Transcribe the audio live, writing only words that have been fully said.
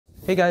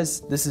Hey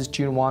guys, this is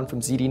Junwan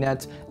from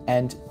ZDNET,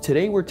 and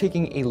today we're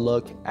taking a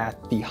look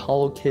at the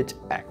HoloKit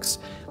X,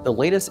 the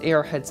latest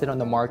AR headset on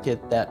the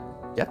market that,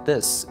 get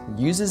this,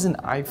 uses an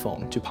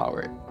iPhone to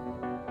power it.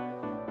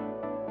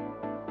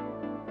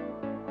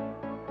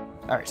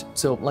 Alright,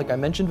 so like I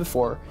mentioned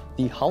before,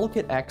 the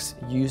HoloKit X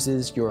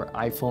uses your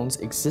iPhone's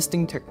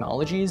existing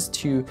technologies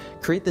to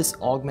create this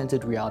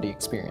augmented reality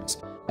experience.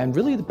 And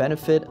really the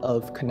benefit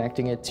of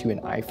connecting it to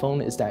an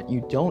iPhone is that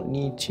you don't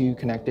need to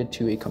connect it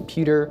to a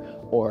computer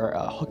or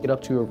hook it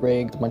up to a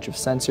rig, a bunch of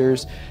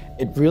sensors.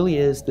 It really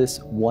is this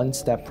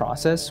one-step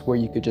process where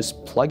you could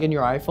just plug in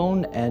your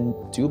iPhone and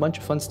do a bunch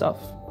of fun stuff.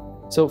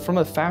 So from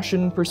a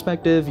fashion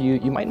perspective,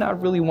 you might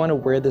not really want to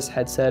wear this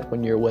headset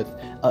when you're with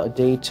a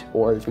date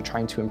or if you're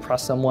trying to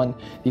impress someone,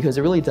 because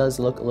it really does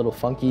look a little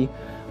funky,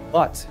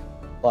 but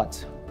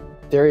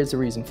there is a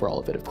reason for all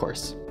of it, of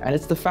course. And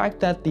it's the fact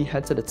that the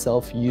headset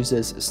itself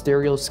uses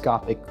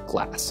stereoscopic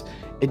glass.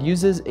 It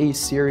uses a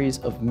series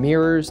of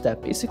mirrors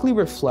that basically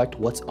reflect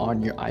what's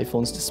on your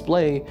iPhone's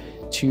display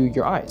to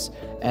your eyes.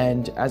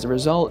 And as a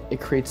result,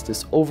 it creates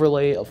this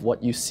overlay of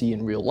what you see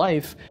in real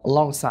life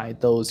alongside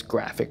those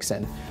graphics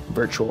and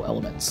virtual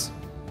elements.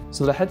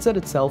 So the headset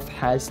itself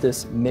has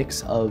this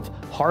mix of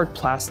hard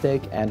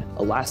plastic and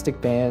elastic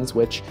bands,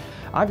 which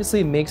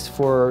obviously makes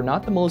for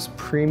not the most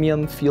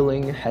premium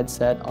feeling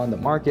headset on the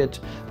market,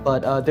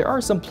 but there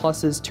are some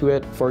pluses to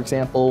it. For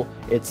example,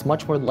 it's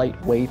much more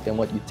lightweight than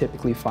what you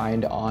typically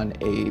find on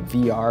a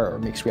VR or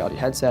mixed reality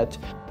headset.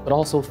 But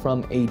also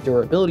from a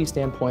durability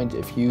standpoint,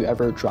 if you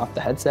ever drop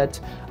the headset,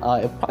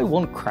 it probably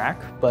won't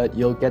crack, but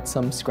you'll get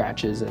some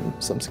scratches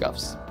and some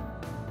scuffs.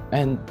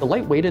 And the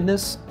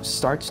lightweightedness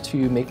starts to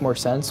make more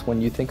sense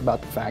when you think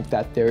about the fact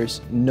that there's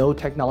no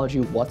technology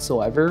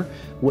whatsoever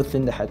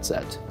within the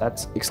headset.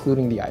 That's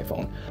excluding the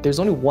iPhone. There's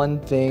only one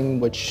thing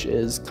which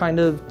is kind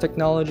of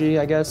technology,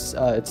 I guess.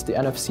 It's the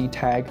NFC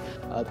tag.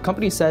 The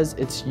company says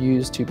it's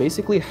used to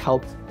basically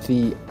help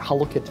the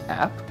HoloKit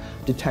app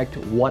detect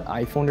what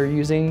iPhone you're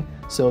using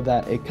so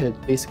that it could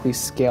basically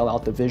scale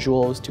out the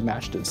visuals to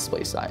match the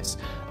display size.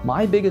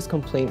 My biggest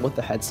complaint with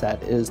the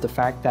headset is the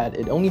fact that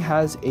it only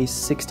has a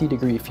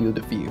 60-degree field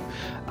of view.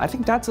 I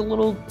think that's a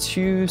little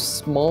too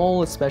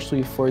small,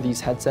 especially for these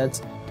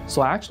headsets.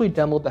 So I actually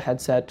demoed the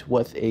headset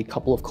with a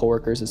couple of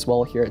coworkers as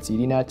well here at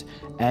ZDNET,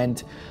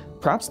 and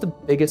perhaps the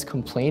biggest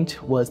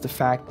complaint was the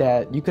fact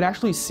that you could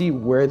actually see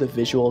where the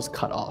visuals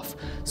cut off.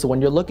 So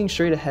when you're looking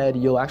straight ahead,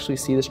 you'll actually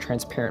see this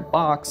transparent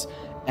box,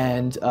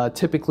 and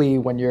typically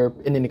when you're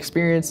in an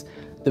experience,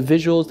 the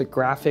visuals, the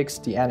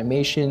graphics, the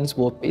animations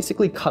will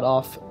basically cut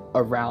off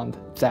around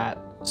that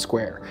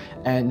square.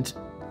 And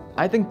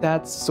I think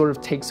that sort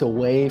of takes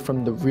away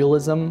from the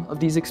realism of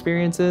these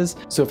experiences.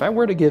 So if I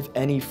were to give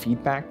any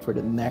feedback for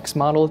the next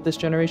model of this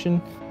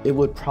generation, it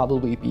would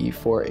probably be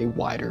for a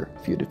wider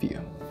field of view.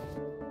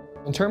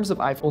 In terms of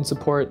iPhone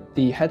support,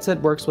 the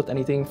headset works with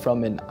anything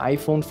from an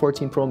iPhone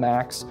 14 Pro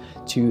Max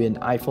to an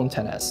iPhone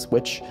XS,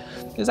 which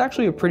is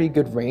actually a pretty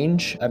good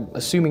range. I'm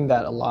assuming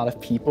that a lot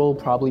of people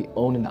probably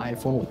own an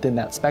iPhone within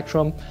that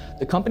spectrum.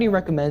 The company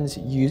recommends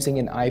using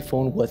an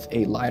iPhone with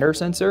a LiDAR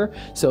sensor,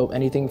 so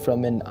anything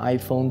from an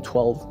iPhone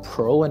 12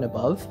 Pro and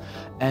above.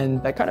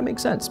 And that kind of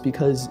makes sense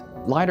because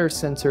LiDAR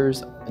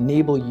sensors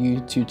enable you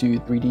to do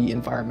 3D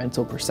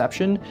environmental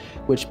perception,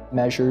 which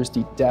measures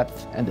the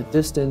depth and the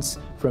distance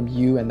from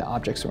you and the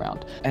objects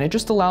around. And it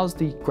just allows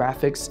the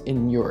graphics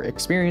in your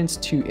experience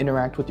to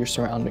interact with your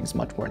surroundings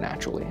much more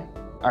naturally.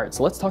 All right,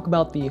 so let's talk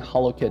about the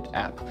HoloKit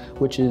app,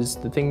 which is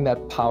the thing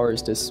that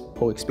powers this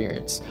whole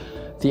experience.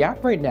 The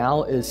app right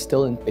now is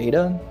still in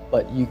beta,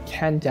 but you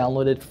can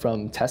download it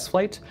from test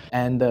flight,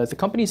 and the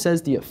company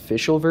says the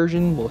official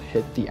version will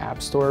hit the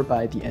App Store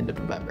by the end of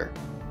November.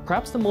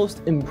 Perhaps the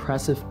most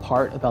impressive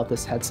part about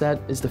this headset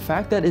is the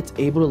fact that it's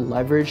able to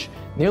leverage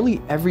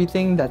nearly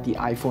everything that the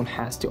iPhone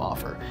has to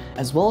offer,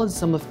 as well as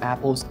some of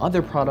Apple's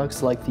other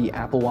products like the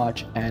Apple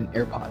Watch and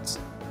AirPods.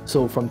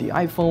 So from the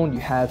iPhone, you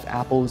have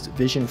Apple's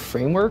Vision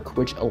framework,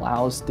 which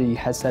allows the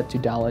headset to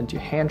dial into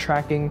hand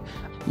tracking.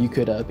 You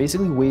could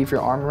basically wave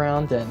your arm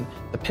around and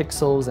the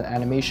pixels and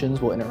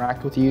animations will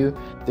interact with you.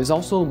 There's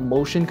also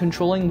motion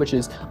controlling, which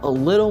is a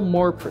little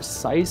more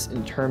precise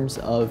in terms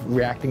of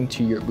reacting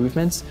to your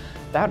movements.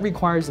 That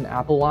requires an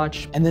Apple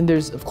Watch. And then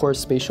there's, of course,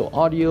 spatial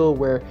audio,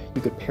 where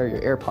you could pair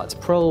your AirPods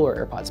Pro or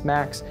AirPods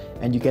Max,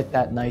 and you get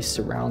that nice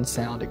surround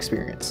sound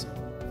experience.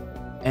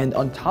 And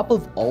on top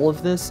of all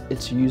of this,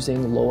 it's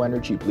using low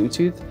energy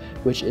Bluetooth,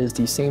 which is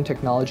the same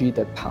technology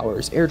that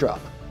powers AirDrop.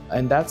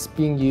 And that's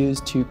being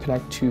used to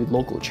connect to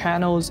local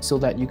channels so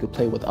that you could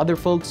play with other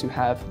folks who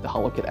have the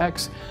HoloKit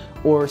X,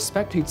 or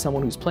spectate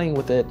someone who's playing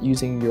with it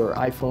using your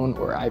iPhone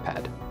or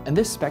iPad. And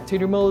this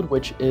spectator mode,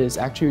 which is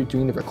actually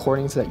doing the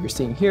recordings that you're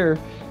seeing here,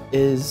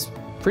 is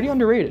pretty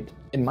underrated.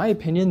 In my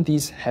opinion,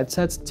 these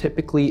headsets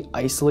typically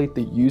isolate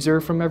the user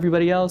from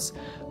everybody else,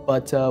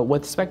 but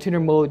with spectator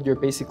mode, you're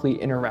basically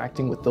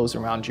interacting with those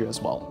around you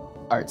as well.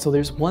 All right, so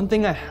there's one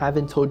thing I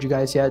haven't told you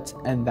guys yet,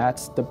 and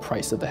that's the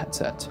price of the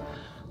headset.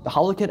 The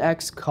HoloKit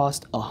X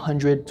cost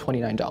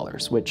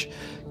 $129, which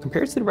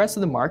compared to the rest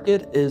of the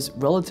market is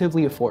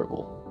relatively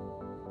affordable.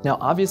 Now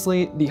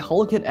obviously, the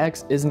HoloKit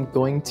X isn't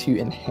going to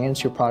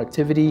enhance your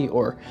productivity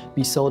or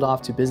be sold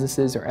off to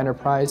businesses or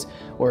enterprise,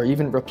 or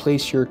even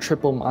replace your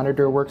triple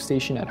monitor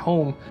workstation at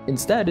home.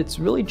 Instead, it's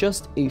really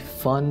just a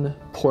fun,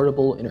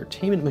 portable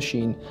entertainment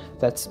machine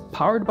that's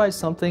powered by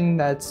something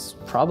that's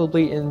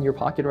probably in your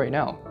pocket right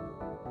now.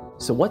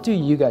 So what do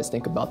you guys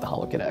think about the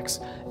HoloKit X?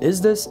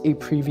 Is this a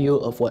preview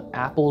of what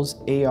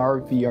Apple's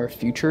AR/VR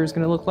future is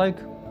going to look like?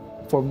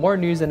 For more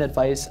news and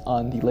advice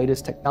on the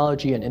latest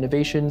technology and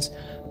innovations,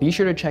 be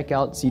sure to check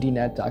out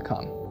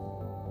ZDNET.com.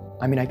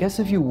 I mean, I guess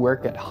if you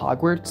work at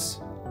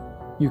Hogwarts,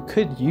 you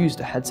could use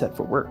the headset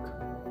for work.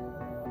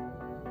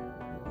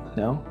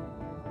 No?